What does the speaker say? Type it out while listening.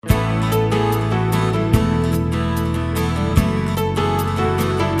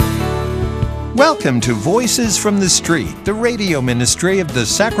Welcome to Voices from the Street, the radio ministry of the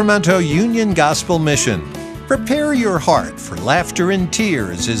Sacramento Union Gospel Mission. Prepare your heart for laughter and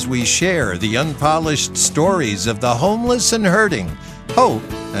tears as we share the unpolished stories of the homeless and hurting, hope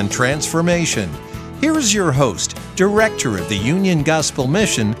and transformation. Here's your host, Director of the Union Gospel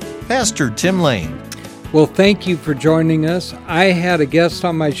Mission, Pastor Tim Lane. Well, thank you for joining us. I had a guest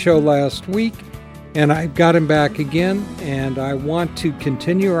on my show last week, and I've got him back again, and I want to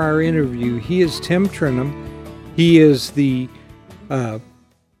continue our interview. He is Tim Trenum. He is the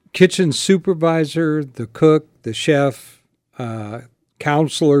kitchen supervisor, the cook, the chef,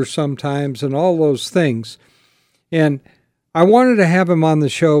 counselor sometimes, and all those things. And I wanted to have him on the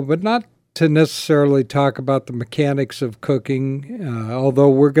show, but not to necessarily talk about the mechanics of cooking, although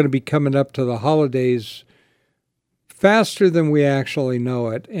we're going to be coming up to the holidays faster than we actually know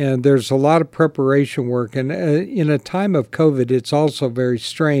it. And there's a lot of preparation work. And in a time of COVID, it's also very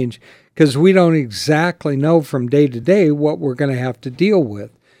strange because we don't exactly know from day to day what we're going to have to deal with.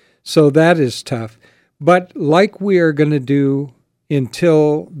 So that is tough. But like we are going to do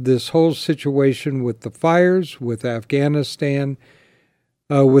until this whole situation with the fires, with Afghanistan,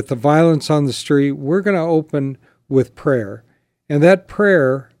 with the violence on the street, we're going to open with prayer. And that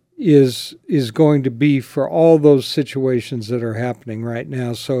prayer is going to be for all those situations that are happening right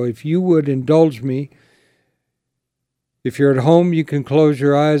now. So if you would indulge me, if you're at home, you can close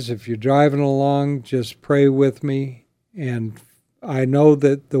your eyes. If you're driving along, just pray with me. And I know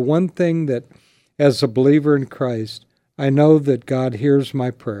that the one thing that, as a believer in Christ, I know that God hears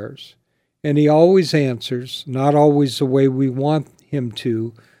my prayers. And He always answers, not always the way we want Him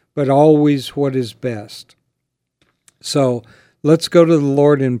to, but always what is best. So let's go to the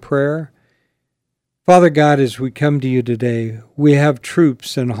Lord in prayer. Father God, as we come to you today, we have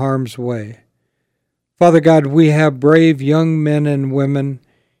troops in harm's way. Father God, we have brave young men and women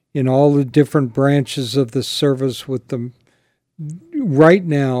in all the different branches of the service with them right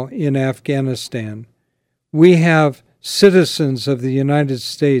now in Afghanistan. We have citizens of the United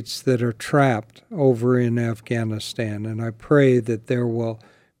States that are trapped over in Afghanistan, and I pray that there will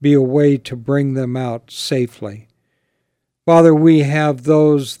be a way to bring them out safely. Father, we have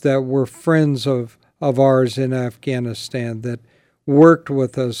those that were friends of ours in Afghanistan that worked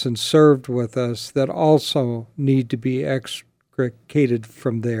with us and served with us that also need to be extricated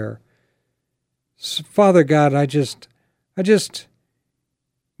from there. So, Father God,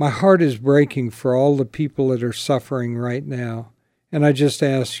 my heart is breaking for all the people that are suffering right now, and I just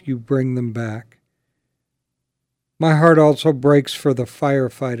ask you bring them back. My heart also breaks for the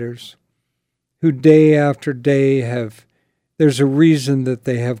firefighters who day after day there's a reason that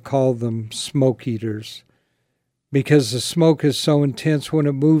they have called them smoke eaters, because the smoke is so intense. When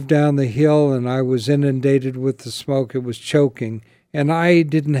it moved down the hill and I was inundated with the smoke, it was choking, and I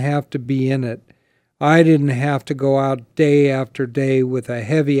didn't have to be in it. I didn't have to go out day after day with a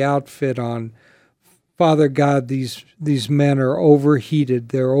heavy outfit on. Father God, these men are overheated,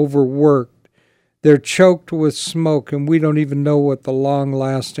 they're overworked, they're choked with smoke, and we don't even know what the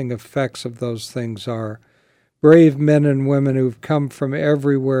long-lasting effects of those things are. Brave men and women who've come from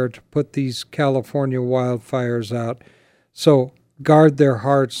everywhere to put these California wildfires out. So guard their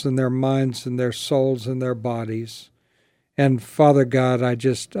hearts and their minds and their souls and their bodies. And Father God, I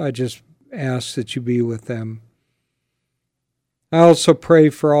just ask that you be with them. I also pray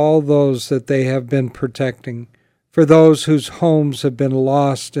for all those that they have been protecting, for those whose homes have been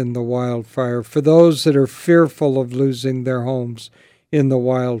lost in the wildfire, for those that are fearful of losing their homes in the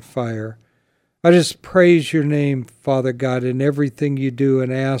wildfire. I just praise your name, Father God, in everything you do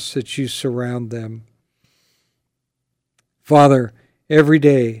and ask that you surround them. Father, every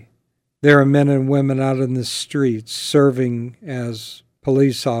day there are men and women out in the streets serving as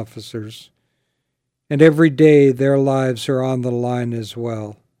police officers, and every day their lives are on the line as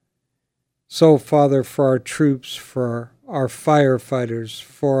well. So, Father, for our troops, for our firefighters,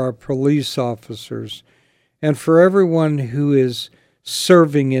 for our police officers, and for everyone who is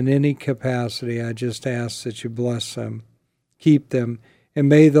serving in any capacity, I just ask that you bless them, keep them, and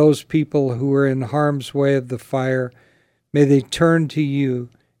may those people who are in harm's way of the fire, may they turn to you,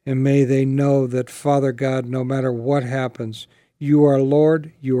 and may they know that, Father God, no matter what happens, you are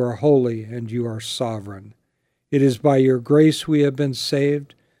Lord, you are holy, and you are sovereign. It is by your grace we have been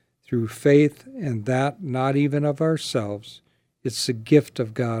saved, through faith, and that not even of ourselves. It's the gift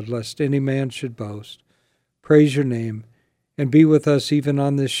of God, lest any man should boast. Praise your name, and be with us even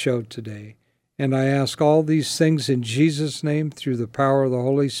on this show today. And I ask all these things in Jesus' name through the power of the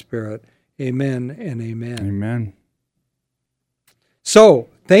Holy Spirit. Amen and amen. Amen. So,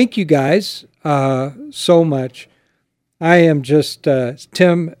 thank you guys so much. I am just,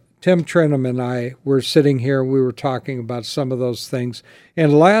 Tim Tim Trenum and I were sitting here and we were talking about some of those things.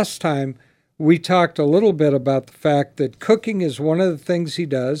 And last time we talked a little bit about the fact that cooking is one of the things he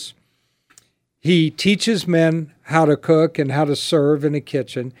does. He teaches men how to cook and how to serve in a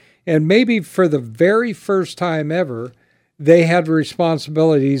kitchen. And maybe for the very first time ever, they had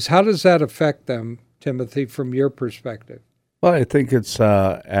responsibilities. How does that affect them, Timothy, from your perspective? Well, I think it's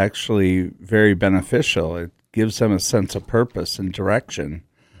actually very beneficial. It gives them a sense of purpose and direction.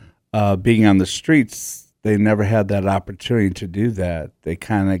 Being on the streets, they never had that opportunity to do that. They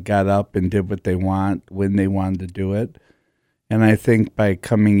kind of got up and did what they want when they wanted to do it. And I think by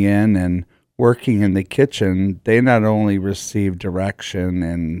coming in and working in the kitchen, they not only receive direction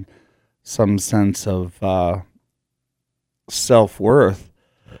and some sense of self-worth,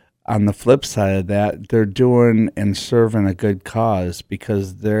 on the flip side of that, they're doing and serving a good cause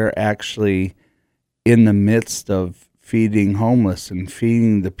because they're actually in the midst of feeding homeless and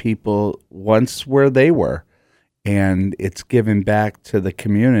feeding the people once where they were. And it's giving back to the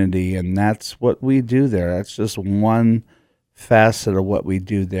community, and that's what we do there. That's just one facet of what we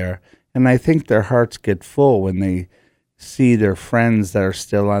do there. And I think their hearts get full when they see their friends that are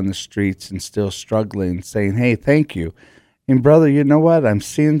still on the streets and still struggling, saying, hey, thank you. And brother, you know what? I'm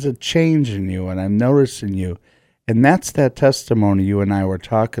seeing a change in you, and I'm noticing you. And that's that testimony you and I were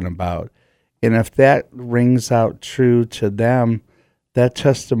talking about. And if that rings out true to them, that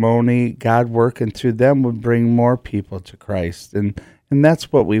testimony, God working through them, would bring more people to Christ. And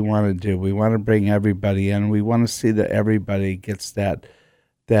that's what we want to do. We want to bring everybody in. We want to see that everybody gets that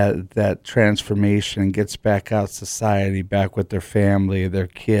transformation and gets back out society, back with their family, their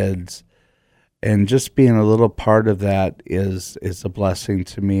kids. And just being a little part of that is a blessing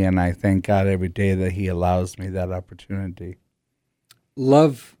to me, and I thank God every day that he allows me that opportunity.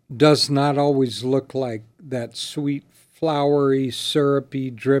 Love does not always look like that sweet, flowery,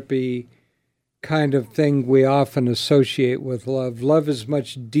 syrupy, drippy kind of thing we often associate with love. Love is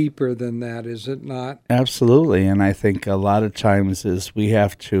much deeper than that, is it not? Absolutely, and I think a lot of times is we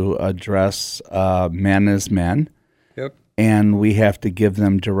have to address men as men. Yep. And we have to give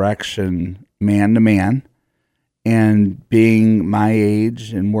them direction man to man. And being my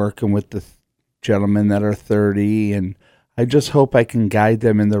age and working with the gentlemen that are 30, and I just hope I can guide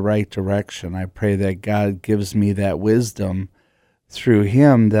them in the right direction. I pray that God gives me that wisdom through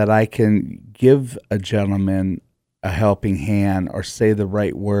him that I can give a gentleman a helping hand or say the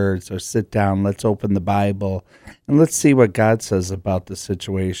right words or sit down, let's open the Bible, and let's see what God says about the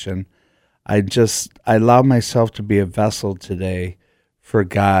situation. I allow myself to be a vessel today for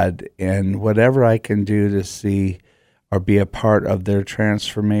God, and whatever I can do to see or be a part of their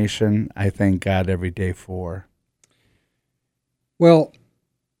transformation, I thank God every day for. Well,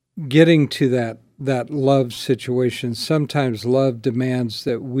 getting to that love situation, sometimes love demands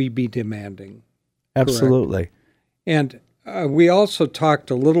that we be demanding. Absolutely. Correct? And we also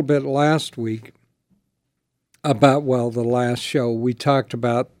talked a little bit last week about, the last show, we talked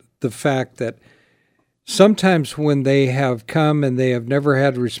about the fact that sometimes when they have come and they have never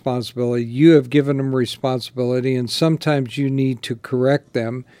had responsibility, you have given them responsibility, and sometimes you need to correct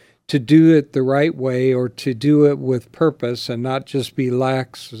them to do it the right way or to do it with purpose and not just be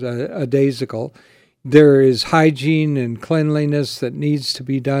lax, daisical. There is hygiene and cleanliness that needs to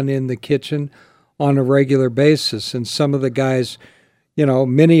be done in the kitchen on a regular basis. And some of the guys,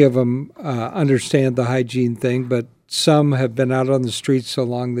 many of them understand the hygiene thing, but some have been out on the streets so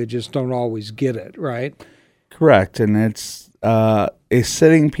long they just don't always get it, right? Correct. And it's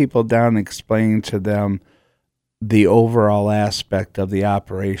sitting people down and explaining to them the overall aspect of the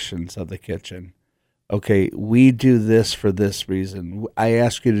operations of the kitchen. Okay, we do this for this reason. I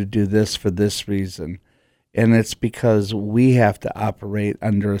ask you to do this for this reason. And it's because we have to operate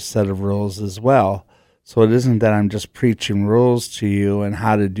under a set of rules as well. So it isn't that I'm just preaching rules to you and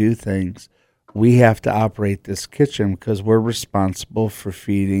how to do things. We have to operate this kitchen because we're responsible for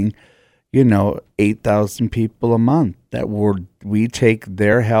feeding, 8,000 people a month. That we take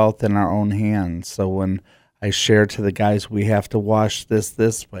their health in our own hands. So when I share to the guys, we have to wash this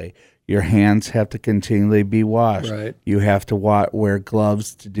way. Your hands have to continually be washed. Right. You have to wear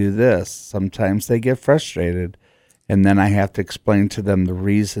gloves to do this. Sometimes they get frustrated. And then I have to explain to them the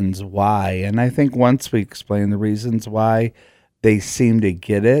reasons why. And I think once we explain the reasons why, they seem to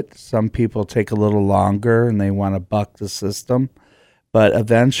get it. Some people take a little longer and they want to buck the system. But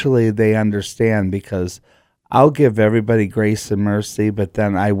eventually they understand because I'll give everybody grace and mercy, but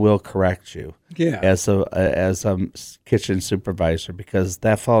then I will correct you as a kitchen supervisor because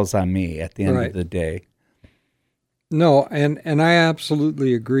that falls on me at the end of the day. No, and I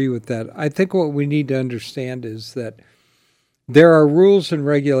absolutely agree with that. I think what we need to understand is that there are rules and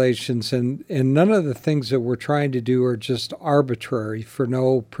regulations, and none of the things that we're trying to do are just arbitrary for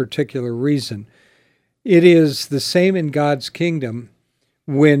no particular reason. It is the same in God's kingdom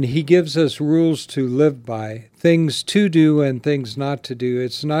when he gives us rules to live by, things to do and things not to do.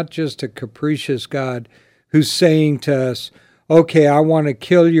 It's not just a capricious God who's saying to us, okay, I want to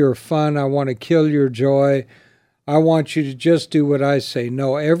kill your fun, I want to kill your joy, I want you to just do what I say.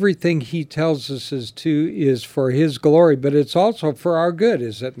 No, everything he tells us is for his glory, but it's also for our good,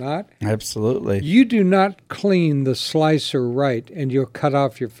 is it not? Absolutely. You do not clean the slicer right, and you'll cut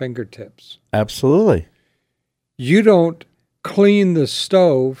off your fingertips. Absolutely. You don't clean the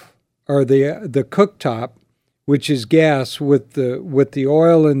stove or the cooktop, which is gas, with the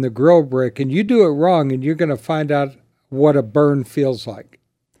oil and the grill brick, and you do it wrong, and you're going to find out what a burn feels like.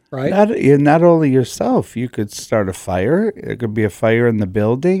 Right? Not only yourself, you could start a fire. It could be a fire in the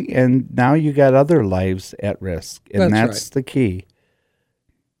building, and now you got other lives at risk, and that's right. the key.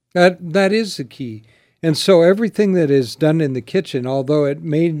 That is the key. And so everything that is done in the kitchen, although it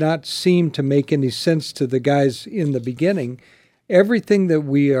may not seem to make any sense to the guys in the beginning, everything that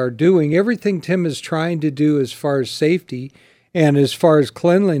we are doing, everything Tim is trying to do as far as safety and as far as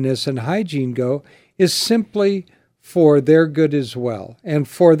cleanliness and hygiene go, is simply for their good as well, and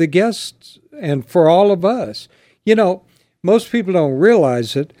for the guests, and for all of us. You know, most people don't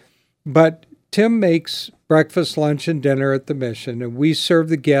realize it, but Tim makes breakfast, lunch, and dinner at the mission, and we serve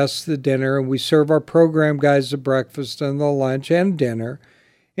the guests the dinner, and we serve our program guys the breakfast and the lunch and dinner.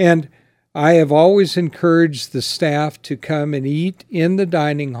 And I have always encouraged the staff to come and eat in the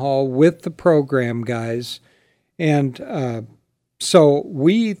dining hall with the program guys, and so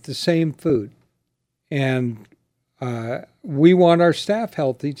we eat the same food, and we want our staff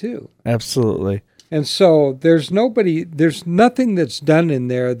healthy too. Absolutely. And so there's nothing that's done in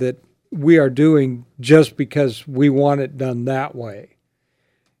there that we are doing just because we want it done that way.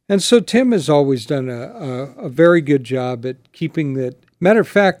 And so Tim has always done a very good job at keeping that. Matter of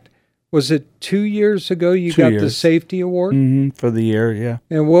fact, was it 2 years ago you got the safety award? Mm-hmm, for the year, yeah.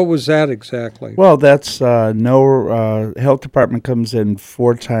 And what was that exactly? Well, that's health department comes in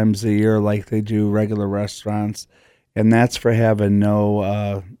 4 times a year like they do regular restaurants. And that's for having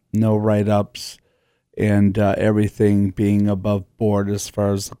no write-ups and everything being above board as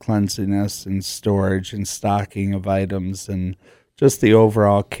far as the cleanliness and storage and stocking of items and just the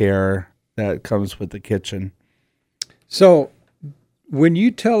overall care that comes with the kitchen. So when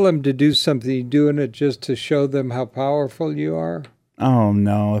you tell them to do something, you're doing it just to show them how powerful you are? Oh,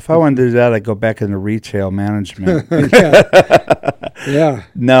 no. If I wanted to do that, I'd go back into retail management. Yeah.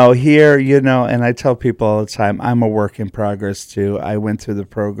 No, here, and I tell people all the time, I'm a work in progress, too. I went through the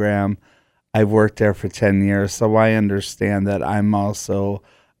program. I've worked there for 10 years, so I understand that I'm also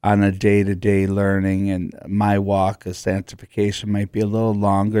on a day-to-day learning, and my walk of sanctification might be a little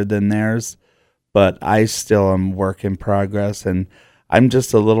longer than theirs, but I still am work in progress, and I'm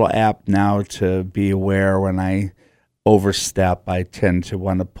just a little apt now to be aware when I overstep. I tend to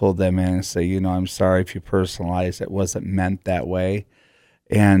want to pull them in and say, I'm sorry if you personalize, it wasn't meant that way.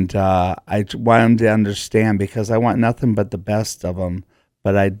 And I want them to understand, because I want nothing but the best of them,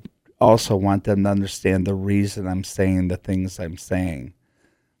 but I also want them to understand the reason I'm saying the things I'm saying.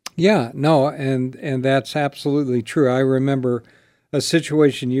 Yeah, no, and that's absolutely true. I remember a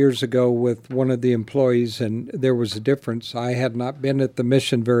situation years ago with one of the employees, and there was a difference. I had not been at the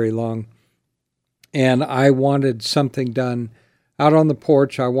mission very long, and I wanted something done out on the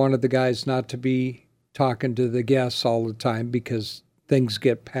porch. I wanted the guys not to be talking to the guests all the time because things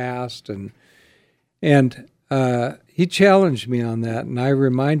get passed, and he challenged me on that, and I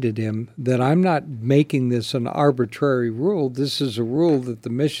reminded him that I'm not making this an arbitrary rule. This is a rule that the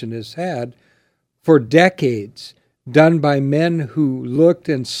mission has had for decades, done by men who looked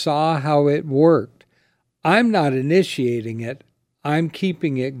and saw how it worked. I'm not initiating it. I'm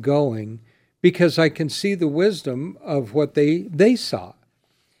keeping it going because I can see the wisdom of what they saw.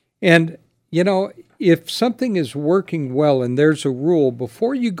 And, if something is working well and there's a rule,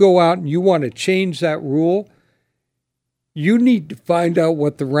 before you go out and you want to change that rule, you need to find out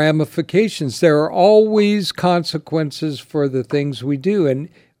what the ramifications. There are always consequences for the things we do. And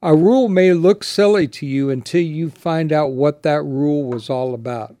a rule may look silly to you until you find out what that rule was all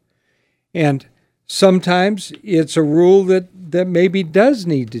about. And sometimes it's a rule that maybe does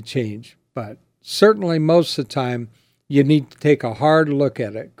need to change, but certainly most of the time you need to take a hard look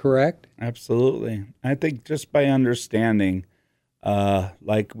at it, correct? Absolutely. I think just by understanding,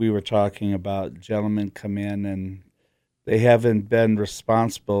 like we were talking about, gentlemen come in and they haven't been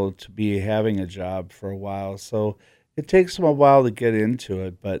responsible to be having a job for a while. So it takes them a while to get into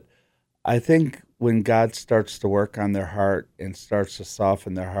it. But I think when God starts to work on their heart and starts to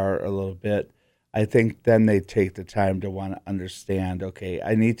soften their heart a little bit, I think then they take the time to want to understand, okay,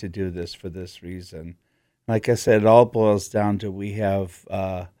 I need to do this for this reason. Like I said, it all boils down to we have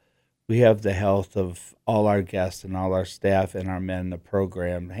the health of all our guests and all our staff and our men in the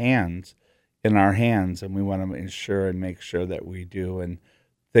program in our hands, and we want to ensure and make sure that we do and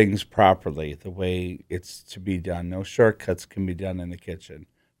things properly the way it's to be done. No shortcuts can be done in the kitchen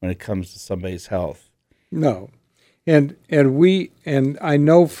when it comes to somebody's health. No. And I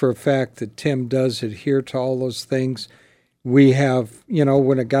know for a fact that Tim does adhere to all those things. We have,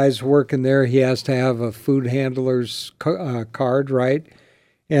 when a guy's working there, he has to have a food handler's card, right?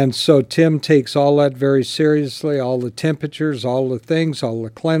 And so Tim takes all that very seriously, all the temperatures, all the things, all the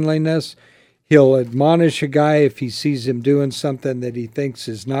cleanliness. He'll admonish a guy if he sees him doing something that he thinks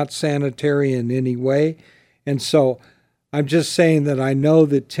is not sanitary in any way. And so I'm just saying that I know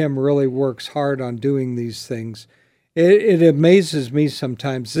that Tim really works hard on doing these things. It amazes me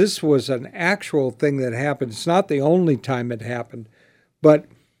sometimes. This was an actual thing that happened. It's not the only time it happened, but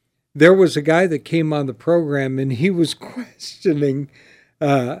there was a guy that came on the program and he was questioning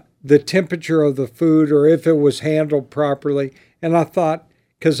the temperature of the food or if it was handled properly. And I thought,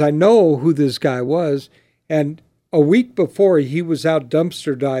 because I know who this guy was, and a week before he was out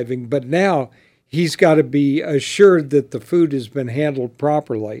dumpster diving, but now he's got to be assured that the food has been handled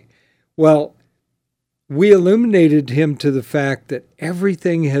properly. Well, we illuminated him to the fact that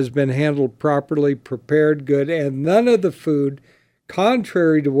everything has been handled properly, prepared good, and none of the food,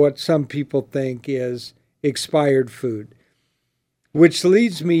 contrary to what some people think, is expired food. Which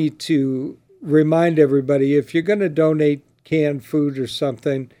leads me to remind everybody, if you're going to donate canned food or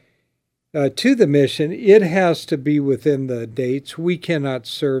something to the mission, it has to be within the dates. We cannot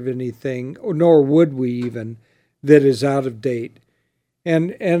serve anything, nor would we even, that is out of date.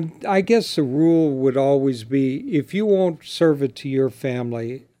 And I guess the rule would always be, if you won't serve it to your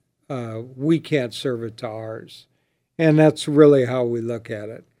family, we can't serve it to ours. And that's really how we look at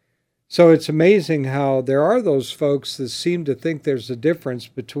it. So it's amazing how there are those folks that seem to think there's a difference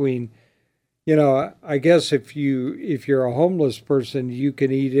between, I guess if you're a homeless person, you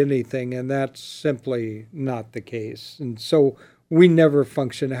can eat anything, and that's simply not the case. And so we never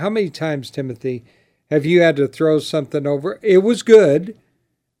function. How many times, Timothy, have you had to throw something over? It was good,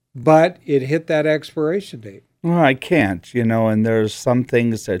 but it hit that expiration date. Well, I can't, and there's some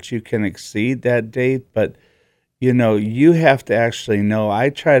things that you can exceed that date, but you have to actually know. I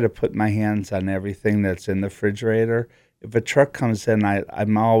try to put my hands on everything that's in the refrigerator. If a truck comes in,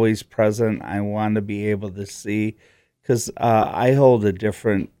 I'm always present. I want to be able to see, because I hold a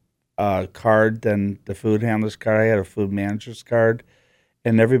different card than the food handler's card. I had a food manager's card,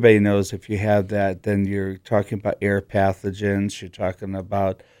 and everybody knows if you have that, then you're talking about air pathogens. You're talking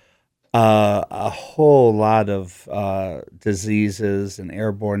about a whole lot of diseases and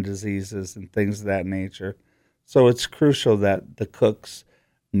airborne diseases and things of that nature. So it's crucial that the cooks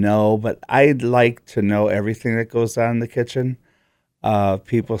know, but I'd like to know everything that goes on in the kitchen.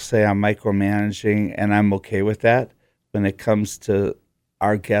 People say I'm micromanaging, and I'm okay with that when it comes to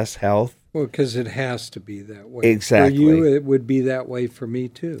our guests' health. Well, because it has to be that way. Exactly. For you, it would be that way for me,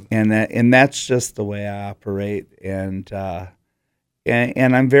 too. And that's just the way I operate, and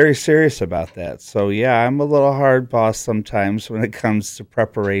I'm very serious about that. So, yeah, I'm a little hard boss sometimes when it comes to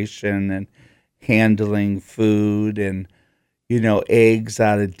preparation and handling food and, eggs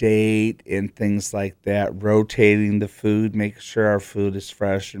out of date and things like that, rotating the food, making sure our food is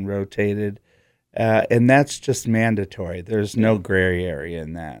fresh and rotated. And that's just mandatory. There's no gray area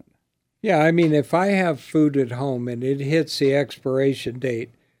in that. Yeah, I mean, if I have food at home and it hits the expiration date,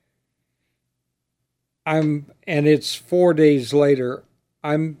 and it's 4 days later,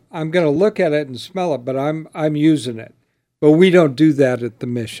 I'm going to look at it and smell it, but I'm using it. But we don't do that at the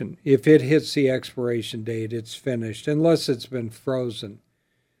mission. If it hits the expiration date, it's finished, unless it's been frozen.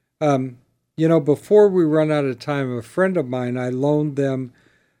 Before we run out of time, a friend of mine, I loaned them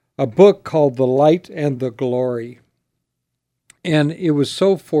a book called The Light and the Glory. And it was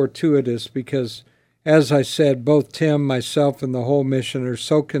so fortuitous because, as I said, both Tim, myself, and the whole mission are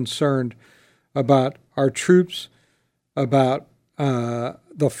so concerned about our troops, about the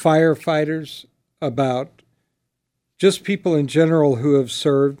firefighters, about just people in general who have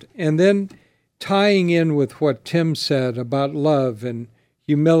served, and then tying in with what Tim said about love and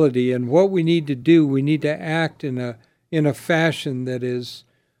humility and what we need to do. We need to act in a fashion that is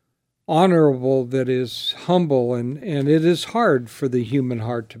honorable, that is humble, and it is hard for the human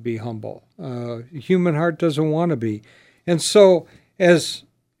heart to be humble. The human heart doesn't want to be. And so as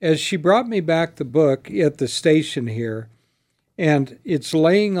she brought me back the book at the station here, and it's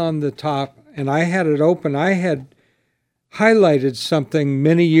laying on the top, and I had it open. I had highlighted something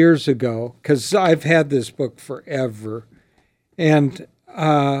many years ago because I've had this book forever. And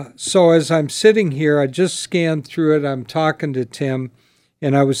so as I'm sitting here, I just scanned through it. I'm talking to Tim,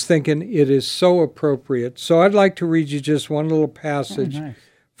 and I was thinking it is so appropriate. So I'd like to read you just one little passage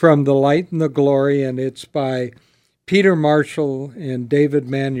from The Light and the Glory, and it's by Peter Marshall and David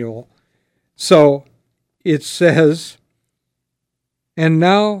Manuel. So it says, "And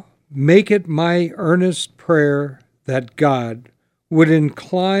now make it my earnest prayer that God would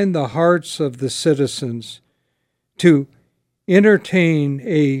incline the hearts of the citizens to entertain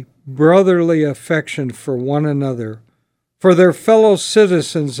a brotherly affection for one another, for their fellow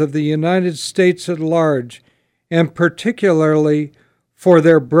citizens of the United States at large, and particularly for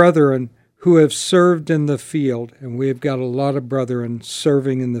their brethren who have served in the field." And we've got a lot of brethren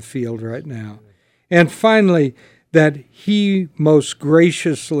serving in the field right now. "And finally, that he most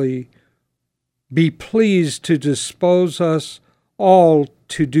graciously be pleased to dispose us all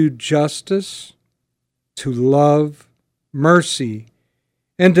to do justice, to love, mercy,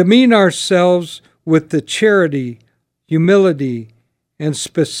 and demean ourselves with the charity, humility, and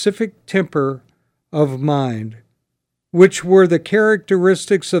specific temper of mind, which were the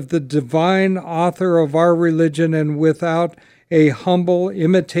characteristics of the divine author of our religion, and without a humble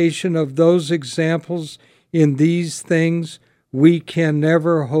imitation of those examples in these things, we can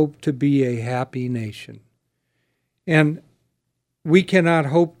never hope to be a happy nation." And we cannot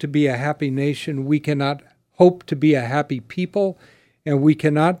hope to be a happy nation. We cannot hope to be a happy people, and we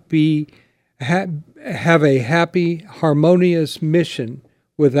cannot have a happy, harmonious mission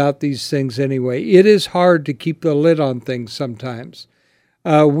without these things anyway. It is hard to keep the lid on things sometimes.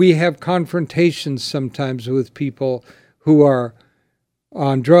 We have confrontations sometimes with people who are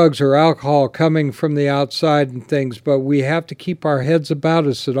on drugs or alcohol coming from the outside and things, but we have to keep our heads about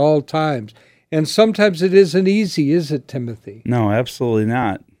us at all times. And sometimes it isn't easy, is it, Timothy? No, absolutely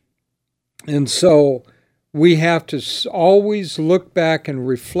not. And so we have to always look back and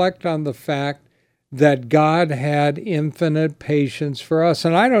reflect on the fact that God had infinite patience for us.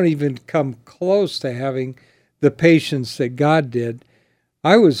 And I don't even come close to having the patience that God did.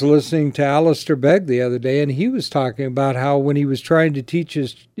 I was listening to Alistair Begg the other day, and he was talking about how when he was trying to teach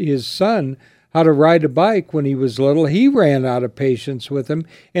his son how to ride a bike when he was little, he ran out of patience with him,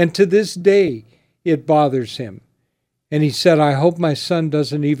 and to this day it bothers him. And he said, I hope my son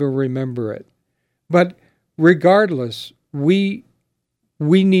doesn't even remember it. But regardless, we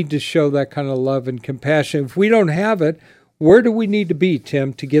need to show that kind of love and compassion. If we don't have it, where do we need to be,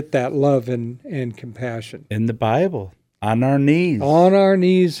 Tim, to get that love and compassion? In the Bible. On our knees. On our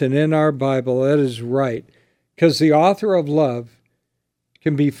knees and in our Bible. That is right. Because the author of love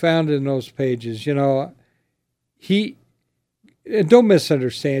can be found in those pages. You know, and don't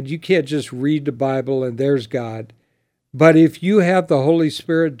misunderstand, you can't just read the Bible and there's God. But if you have the Holy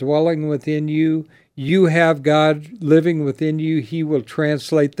Spirit dwelling within you, you have God living within you, He will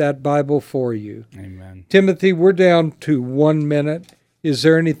translate that Bible for you. Amen. Timothy, we're down to 1 minute. Is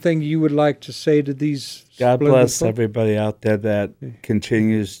there anything you would like to say to these? God bless everybody out there that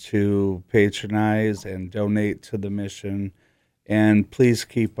continues to patronize and donate to the mission. And please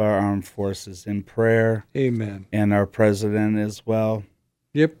keep our armed forces in prayer. Amen. And our president as well.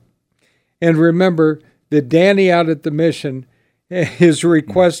 Yep. And remember that Danny out at the mission is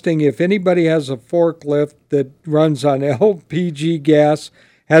requesting if anybody has a forklift that runs on LPG gas,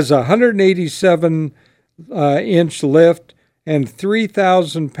 has a 187-inch lift, and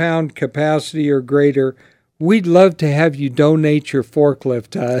 3,000-pound capacity or greater, we'd love to have you donate your forklift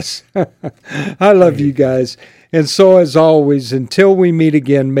to us. I love you guys. And so, as always, until we meet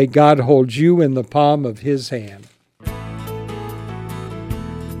again, may God hold you in the palm of His hand.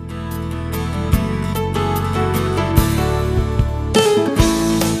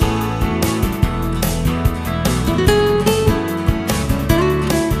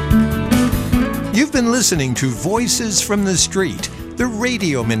 You've been listening to Voices from the Street, the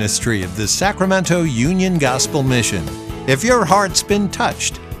radio ministry of the Sacramento Union Gospel Mission. If your heart's been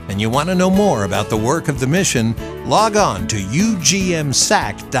touched and you want to know more about the work of the mission, log on to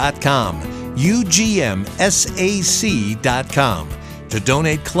ugmsac.com, ugmsac.com. To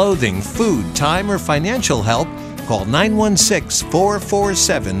donate clothing, food, time, or financial help, call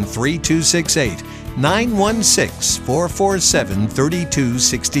 916-447-3268,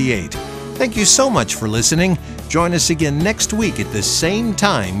 916-447-3268. Thank you so much for listening. Join us again next week at the same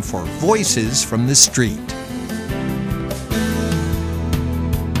time for Voices from the Street.